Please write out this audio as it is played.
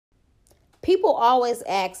People always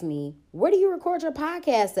ask me, where do you record your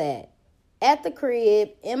podcast at? At the crib,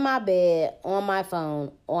 in my bed, on my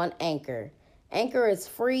phone, on Anchor. Anchor is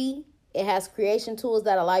free. It has creation tools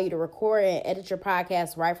that allow you to record and edit your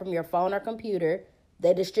podcast right from your phone or computer.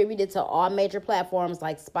 They distribute it to all major platforms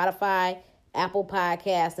like Spotify, Apple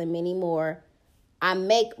Podcasts, and many more. I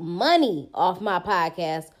make money off my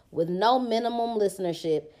podcast with no minimum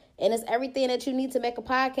listenership. And it's everything that you need to make a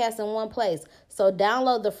podcast in one place. So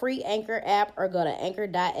download the free Anchor app or go to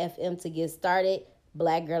anchor.fm to get started.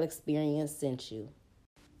 Black Girl Experience sent you.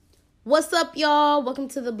 What's up, y'all? Welcome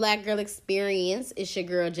to the Black Girl Experience. It's your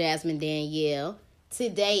girl, Jasmine Danielle.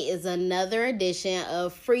 Today is another edition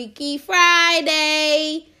of Freaky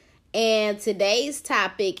Friday. And today's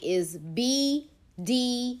topic is BDE,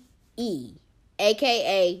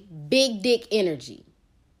 aka Big Dick Energy.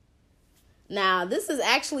 Now, this has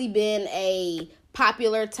actually been a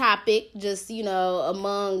popular topic just,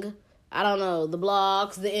 among, the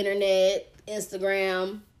blogs, the internet,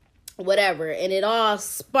 Instagram, whatever. And it all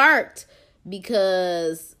sparked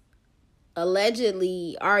because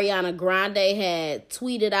allegedly Ariana Grande had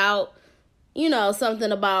tweeted out,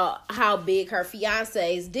 something about how big her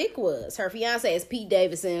fiance's dick was. Her fiance is Pete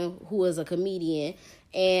Davidson, who is a comedian.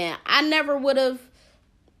 And I never would have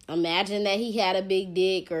imagined that he had a big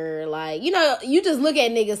dick, or you just look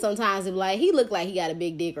at niggas sometimes and be like, he look like he got a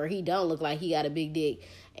big dick, or he don't look like he got a big dick.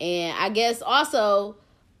 And I guess also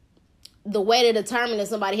the way to determine if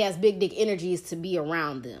somebody has big dick energy is to be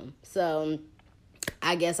around them. So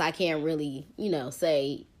I guess I can't really,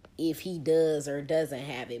 say if he does or doesn't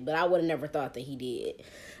have it, but I would have never thought that he did.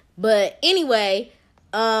 But anyway,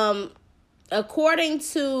 according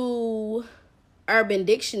to Urban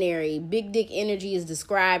Dictionary, big dick energy is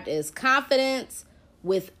described as confidence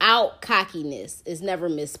without cockiness. It's never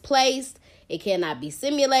misplaced. It cannot be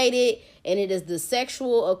simulated. And it is the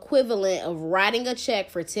sexual equivalent of writing a check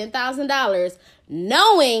for $10,000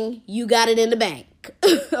 knowing you got it in the bank.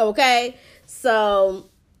 Okay? So,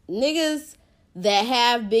 niggas that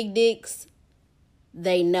have big dicks,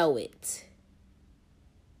 they know it.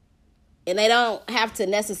 And they don't have to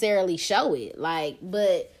necessarily show it.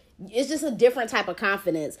 But it's just a different type of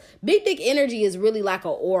confidence. Big dick energy is really like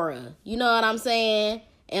an aura. You know what I'm saying?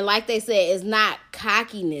 And like they said, it's not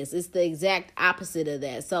cockiness. It's the exact opposite of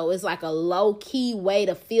that. So it's like a low-key way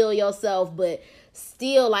to feel yourself, but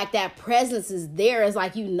still like that presence is there. It's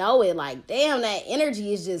like, it. Like, damn, that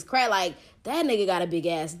energy is just crap. Like, that nigga got a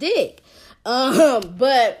big-ass dick.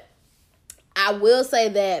 But I will say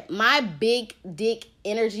that my big dick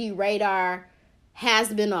energy radar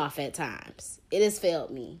has been off at times. It has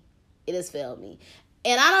failed me.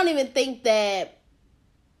 And I don't even think that,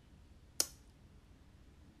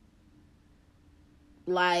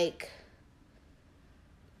 I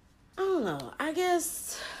don't know. I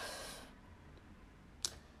guess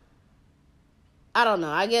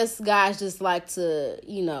guys just like to,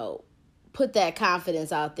 put that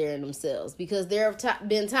confidence out there in themselves. Because there have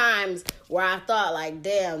been times where I thought,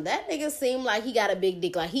 damn, that nigga seemed like he got a big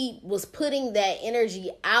dick. Like, he was putting that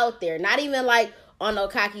energy out there. Not even, on no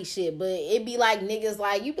cocky shit, but it be like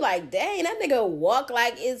niggas you be like, dang, that nigga walk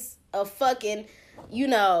like it's a fucking,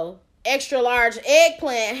 extra large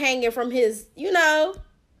eggplant hanging from his, and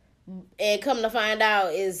come to find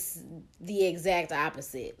out is the exact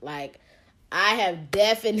opposite. I have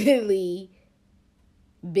definitely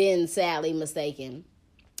been sadly mistaken.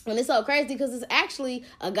 And it's so crazy because it's actually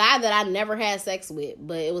a guy that I never had sex with,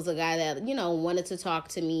 but it was a guy that, wanted to talk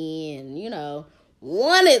to me and,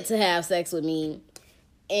 wanted to have sex with me.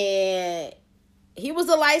 And he was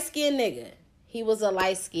a light-skinned nigga.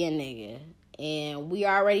 And we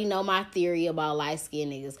already know my theory about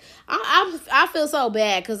light-skinned niggas. I feel so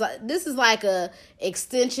bad because this is like a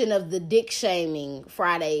extension of the dick shaming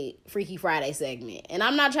Freaky Friday segment. And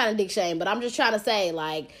I'm not trying to dick shame, but I'm just trying to say,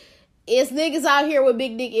 it's niggas out here with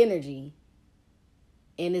big dick energy.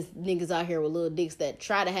 And it's niggas out here with little dicks that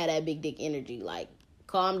try to have that big dick energy.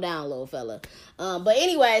 Calm down, little fella. But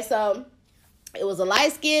anyway, so it was a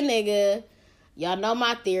light-skinned nigga. Y'all know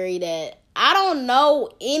my theory that I don't know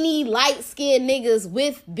any light-skinned niggas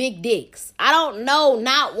with big dicks. I don't know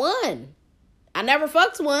not one. I never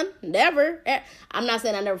fucked one. Never. I'm not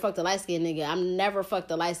saying I never fucked a light-skinned nigga. I've never fucked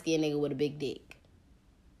a light-skinned nigga with a big dick.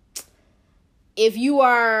 If you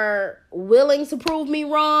are willing to prove me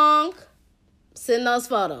wrong, send those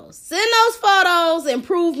photos. Send those photos and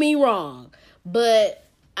prove me wrong. But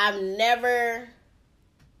I've never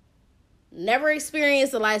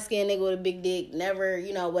experienced a light-skinned nigga with a big dick. Never,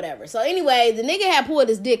 whatever. So anyway, the nigga had pulled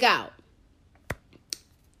his dick out.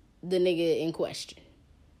 The nigga in question.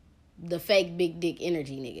 The fake big dick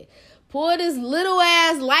energy nigga. pulled his little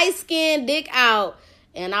ass light skinned dick out,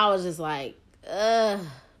 and I was just like,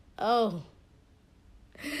 oh.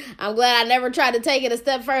 I'm glad I never tried to take it a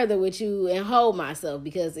step further with you and hold myself,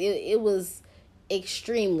 because it was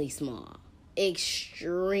extremely small.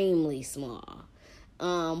 Extremely small.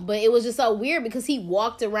 But it was just so weird because he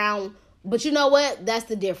walked around. But you know what? That's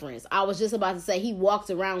the difference. I was just about to say he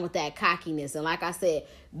walked around with that cockiness. And like I said,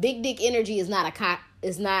 big dick energy is not a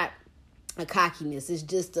cockiness. It's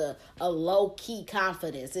just a low-key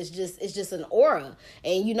confidence. It's just an aura.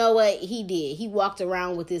 And you know what he did? He walked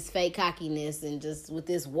around with this fake cockiness and just with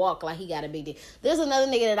this walk like he got a big dick. There's another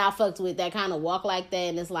nigga that I fucked with that kind of walk like that,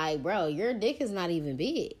 and it's like, bro, your dick is not even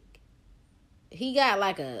big. He got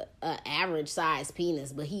like a average size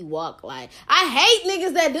penis, but he walk like... I hate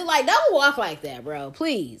niggas that do like... Don't walk like that, bro.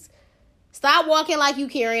 Please. Stop walking like you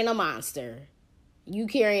carrying a monster. You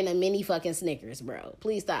carrying a mini fucking Snickers, bro.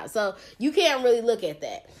 Please stop. So you can't really look at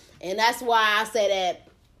that. And that's why I say that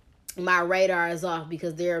my radar is off,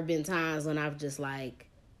 because there have been times when I've just like,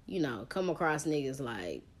 come across niggas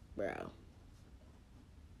like, bro,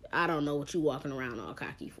 I don't know what you walking around all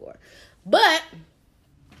cocky for. But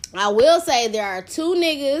I will say there are two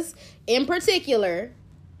niggas in particular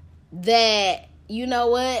that, you know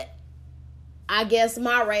what, I guess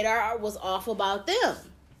my radar was off about them.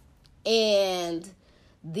 And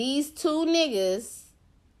these two niggas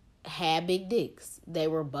had big dicks. They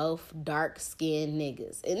were both dark-skinned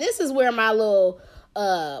niggas. And this is where my little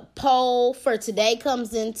poll for today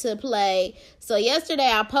comes into play. So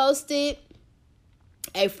yesterday I posted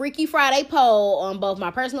a Freaky Friday poll on both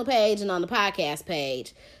my personal page and on the podcast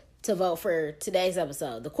page to vote for today's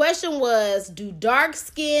episode. The question was, do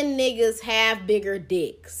dark-skinned niggas have bigger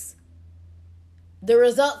dicks? The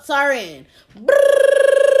results are in.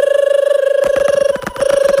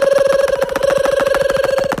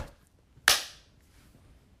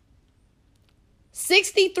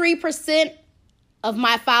 63% of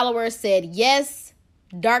my followers said yes,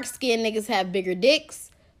 dark-skinned niggas have bigger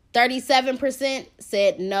dicks. 37%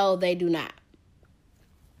 said no, they do not.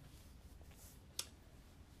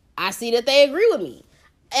 I see that they agree with me.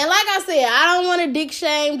 And like I said, I don't want to dick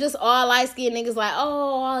shame just all light-skinned niggas like,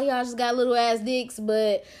 oh, all y'all just got little ass dicks.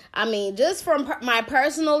 But, I mean, just from my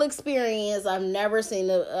personal experience, I've never seen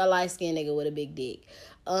a light-skinned nigga with a big dick.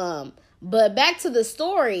 But back to the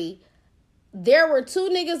story, there were two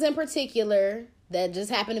niggas in particular that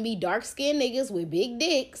just happened to be dark-skinned niggas with big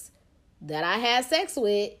dicks that I had sex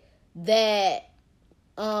with that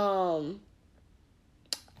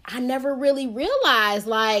I never really realized,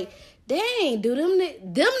 like, dang, dude, them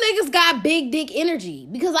niggas got big dick energy,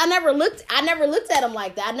 because I never looked at them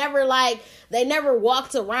like that. They never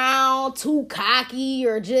walked around too cocky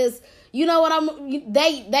or just, you know what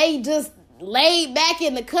they just laid back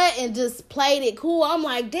in the cut and just played it cool. I'm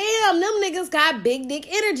like, damn, them niggas got big dick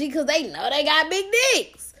energy because they know they got big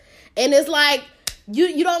dicks. And it's like,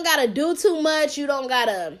 you don't gotta do too much. You don't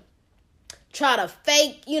gotta try to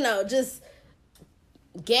fake, just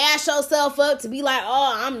gas yourself up to be like,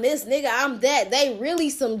 oh, I'm this nigga, I'm that. They really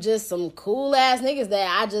some cool ass niggas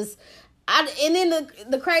that and then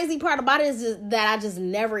the crazy part about it is just that I just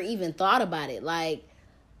never even thought about it. Like,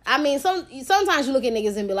 I mean, sometimes you look at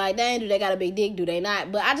niggas and be like, dang, do they got a big dick? Do they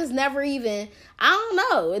not? But I just never even, I don't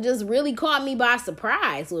know. It just really caught me by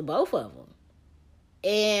surprise with both of them.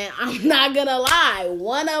 And I'm not gonna lie,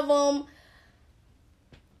 one of them,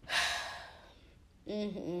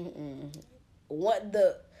 what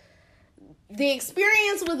the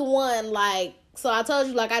experience with one, like, so I told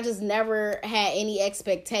you, like, I just never had any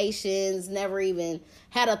expectations, never even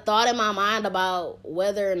had a thought in my mind about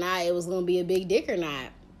whether or not it was gonna be a big dick or not.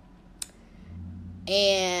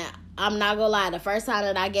 And I'm not gonna lie, the first time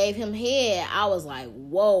that I gave him head, I was like,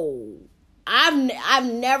 whoa. I've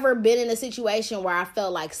never been in a situation where I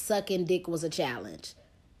felt like sucking dick was a challenge.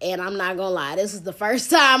 And I'm not gonna lie, this is the first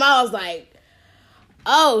time I was like,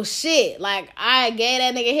 oh shit. Like, I gave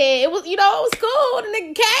that nigga head. It was, it was cool. The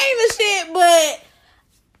nigga came and shit, but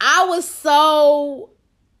I was so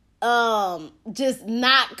just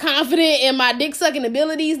not confident in my dick sucking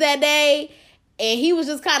abilities that day. And he was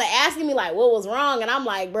just kind of asking me, like, what was wrong? And I'm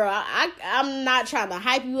like, bro, I'm not trying to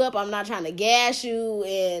hype you up. I'm not trying to gas you.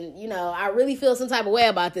 And, I really feel some type of way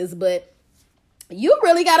about this. But you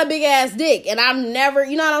really got a big-ass dick. And I've never,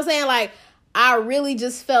 you know what I'm saying? Like, I really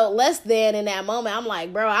just felt less than in that moment. I'm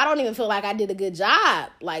like, bro, I don't even feel like I did a good job,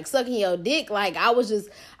 like, sucking your dick. Like, I was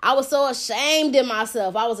so ashamed in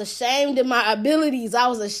myself. I was ashamed in my abilities. I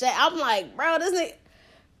was ashamed. I'm like, bro, this nigga,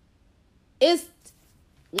 it's,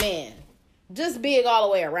 man, just big all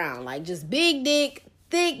the way around. Like, just big dick,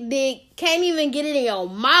 thick dick, can't even get it in your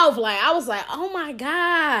mouth. Like, I was like, oh my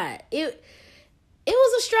God. It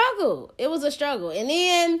was a struggle. It was a struggle. And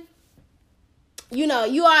then, you know,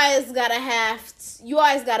 you always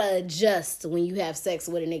gotta adjust when you have sex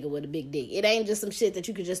with a nigga with a big dick. It ain't just some shit that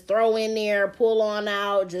you could just throw in there, pull on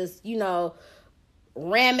out, just, you know,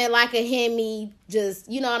 ram it like a Hemi.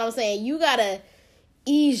 Just, you know what I'm saying? You gotta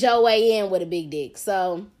ease your way in with a big dick.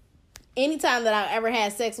 So anytime that I've ever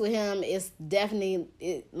had sex with him, it's definitely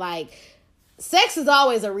like, sex is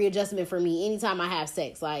always a readjustment for me. Anytime I have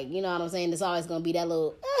sex, like, you know what I'm saying? It's always gonna be that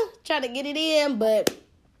little trying to get it in. But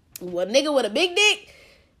with a nigga with a big dick,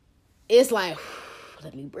 it's like,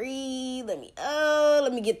 let me breathe, let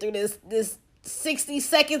me get through this 60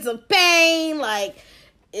 seconds of pain. Like,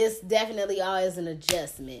 it's definitely always an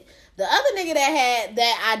adjustment. The other nigga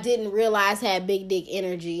that I didn't realize had big dick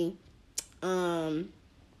energy,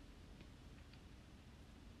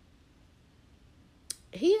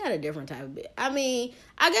 he had a different type of bit. I mean,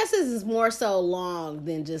 I guess this is more so long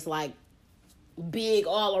than just like big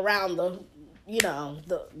all around the, you know,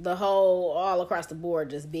 the whole, all across the board,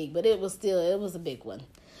 just big. But it was a big one.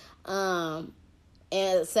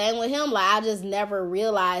 And same with him, like, I just never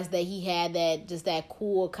realized that he had that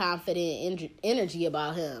cool, confident energy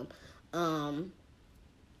about him.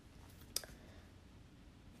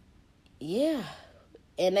 Yeah.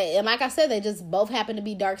 And like I said, they just both happen to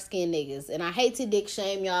be dark-skinned niggas. And I hate to dick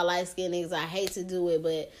shame y'all light-skinned niggas. I hate to do it,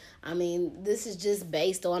 but, I mean, this is just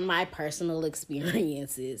based on my personal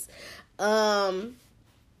experiences.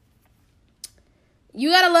 You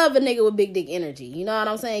gotta love a nigga with big dick energy. You know what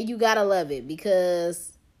I'm saying? You gotta love it,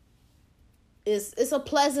 because it's a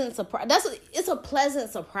pleasant surprise. It's a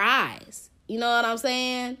pleasant surprise. You know what I'm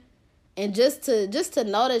saying? And just to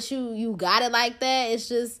know that you got it like that, it's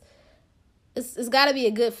just, it's gotta be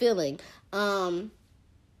a good feeling. I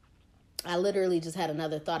literally just had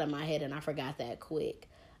another thought in my head and I forgot that quick.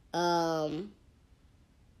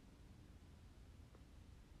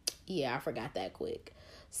 Yeah, I forgot that quick.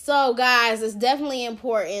 So, guys, it's definitely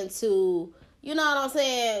important to, you know what I'm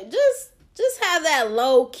saying, just have that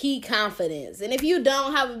low-key confidence. And if you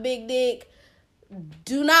don't have a big dick,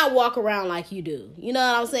 do not walk around like you do. You know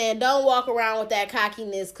what I'm saying? Don't walk around with that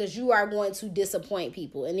cockiness, because you are going to disappoint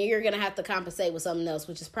people. And then you're going to have to compensate with something else,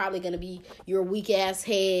 which is probably going to be your weak-ass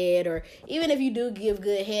head. Or even if you do give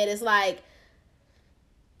good head, it's like,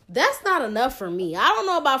 that's not enough for me. I don't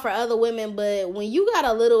know about for other women, but when you got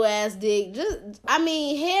a little ass dick,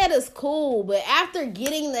 head is cool, but after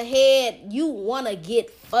getting the head, you want to get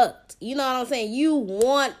fucked. You know what I'm saying? You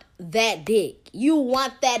want that dick. You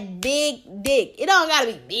want that big dick. It don't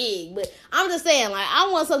gotta be big, but I'm just saying, like, I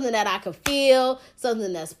want something that I can feel,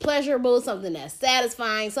 something that's pleasurable, something that's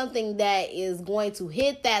satisfying, something that is going to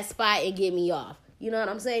hit that spot and get me off. You know what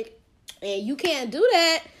I'm saying? And you can't do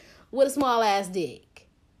that with a small ass dick.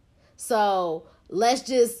 So let's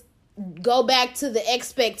just go back to the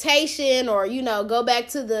expectation, or, you know, go back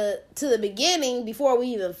to the beginning before we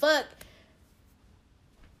even fuck.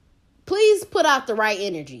 Please put out the right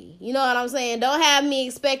energy. You know what I'm saying? Don't have me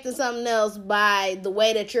expecting something else by the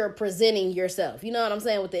way that you're presenting yourself. You know what I'm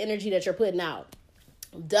saying? With the energy that you're putting out.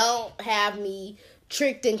 Don't have me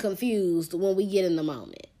tricked and confused when we get in the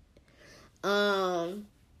moment. Man,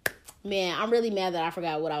 I'm really mad that I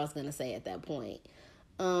forgot what I was going to say at that point.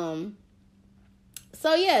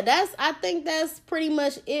 So yeah, I think that's pretty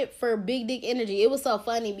much it for big dick energy. It was so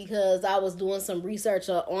funny because I was doing some research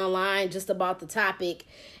online just about the topic,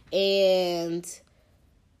 and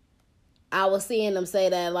I was seeing them say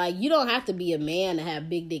that, like, you don't have to be a man to have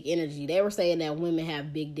big dick energy. They were saying that women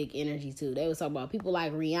have big dick energy too. They were talking about people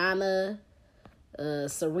like Rihanna,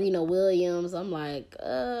 Serena Williams. I'm like,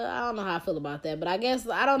 I don't know how I feel about that, but I guess,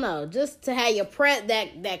 I don't know, just to have your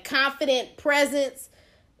that confident presence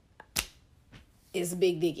is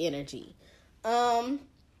big dick energy.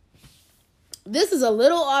 This is a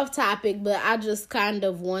little off topic, but I just kind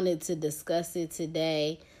of wanted to discuss it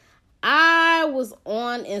today. I was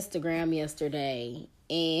on Instagram yesterday,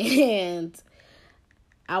 and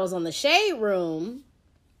I was on the Shade Room,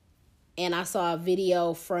 and I saw a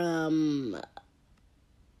video from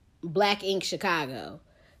Black Ink Chicago.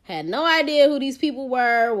 Had no idea who these people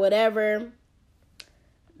were, whatever.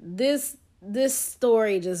 This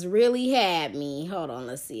story just really had me. Hold on,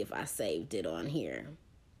 let's see if I saved it on here.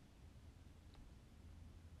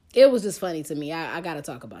 It was just funny to me. I gotta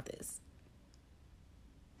talk about this.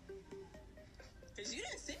 Because you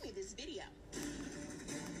didn't send me this video.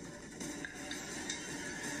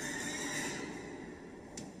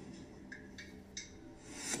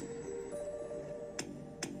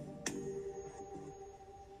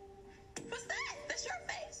 What's that? That's your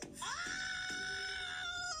face. Oh!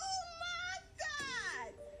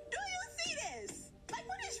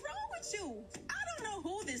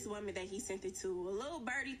 this woman that he sent it to. A little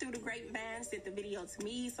birdie through the grapevine sent the video to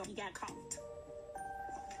me, so he got caught.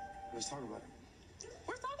 Let's talk about it.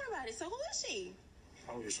 We're talking about it. So who is she?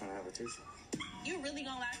 I was just trying to have a threesome. You really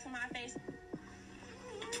gonna lie to my face?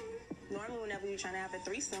 Normally, whenever you're trying to have a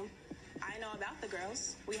threesome, I know about the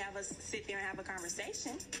girls. We have us sit there and have a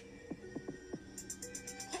conversation.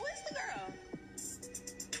 Who is the girl?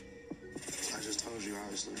 I just told you,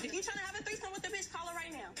 obviously. If you're trying to have a threesome with the bitch, call her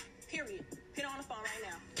right now. Period. Hit her on the phone right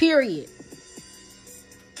now. Period.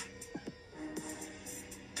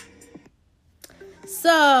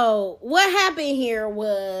 So what happened here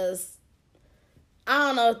was, I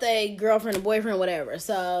don't know if they girlfriend or boyfriend, whatever.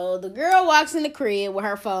 So the girl walks in the crib with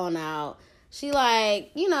her phone out. She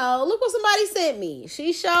like, you know, look what somebody sent me.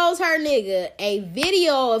 She shows her nigga a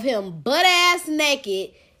video of him butt ass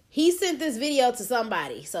naked. He sent this video to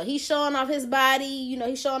somebody. So he's showing off his body, you know,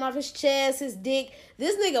 he's showing off his chest, his dick.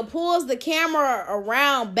 This nigga pulls the camera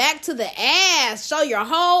around back to the ass, show your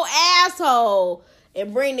whole asshole,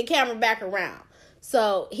 and bring the camera back around.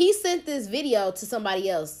 So he sent this video to somebody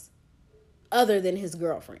else other than his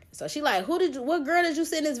girlfriend. So she like, what girl did you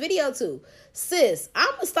send this video to? Sis,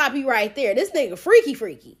 I'm gonna stop you right there. This nigga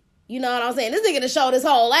freaky. You know what I'm saying? This nigga done showed his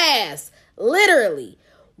whole ass. Literally.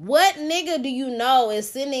 What nigga do you know is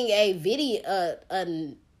sending a video,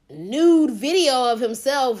 a nude video of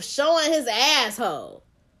himself showing his asshole?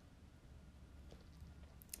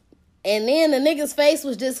 And then the nigga's face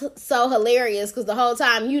was just so hilarious because the whole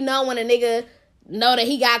time, you know, when a nigga know that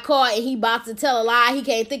he got caught and he about to tell a lie, he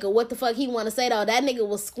can't think of what the fuck he want to say though. That nigga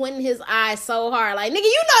was squinting his eyes so hard, like, nigga,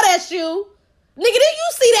 you know that shoe. Nigga, did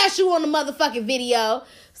you see that shoe on the motherfucking video?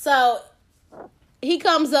 So he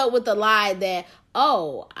comes up with the lie that,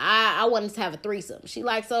 oh, I wanted to have a threesome. She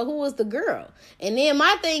like, so who was the girl? And then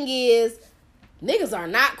my thing is, niggas are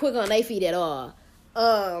not quick on their feet at all.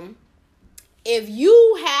 If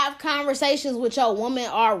you have conversations with your woman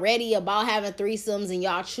already about having threesomes and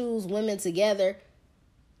y'all choose women together,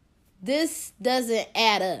 this doesn't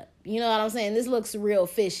add up. You know what I'm saying? This looks real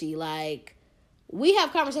fishy. Like, we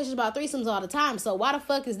have conversations about threesomes all the time, so why the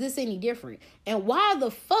fuck is this any different? And why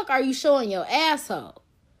the fuck are you showing your asshole?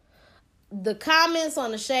 The comments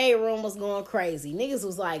on the Shade Room was going crazy. Niggas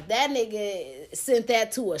was like, that nigga sent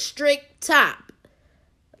that to a strict top.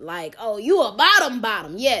 Like, oh, you a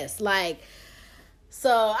bottom. Yes, like,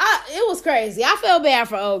 so it was crazy. I felt bad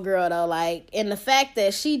for old girl though. Like, and the fact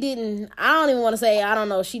that she didn't, I don't even want to say, I don't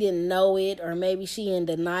know, she didn't know it, or maybe she in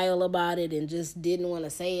denial about it and just didn't want to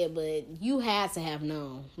say it, but you had to have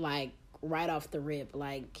known, like, right off the rip.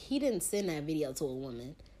 Like, he didn't send that video to a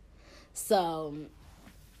woman. So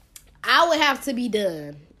I would have to be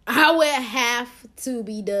done. I would have to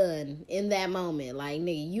be done in that moment. Like,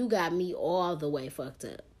 nigga, you got me all the way fucked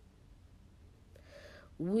up.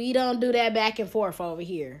 We don't do that back and forth over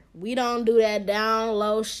here. We don't do that down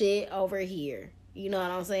low shit over here. You know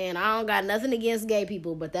what I'm saying? I don't got nothing against gay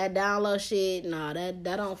people, but that down low shit, nah, that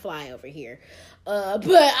don't fly over here. But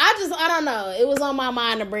I don't know. It was on my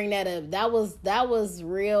mind to bring that up. That was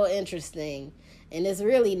real interesting. And it's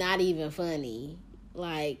really not even funny.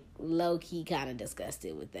 Like, low-key kind of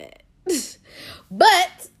disgusted with that.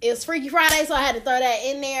 But it's Freaky Friday, so I had to throw that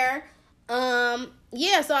in there.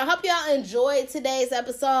 Yeah, so I hope y'all enjoyed today's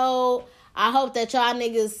episode. I hope that y'all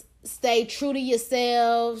niggas stay true to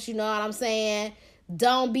yourselves. You know what I'm saying?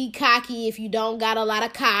 Don't be cocky if you don't got a lot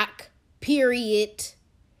of cock. Period.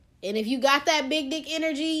 And if you got that big dick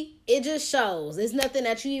energy, it just shows. It's nothing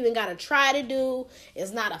that you even got to try to do.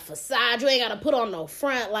 It's not a facade. You ain't got to put on no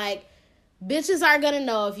front. Like, bitches are going to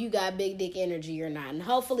know if you got big dick energy or not. And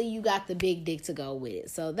hopefully you got the big dick to go with it.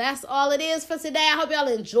 So that's all it is for today. I hope y'all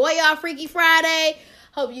enjoy y'all Freaky Friday.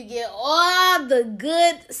 Hope you get all the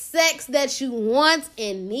good sex that you want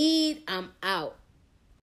and need. I'm out.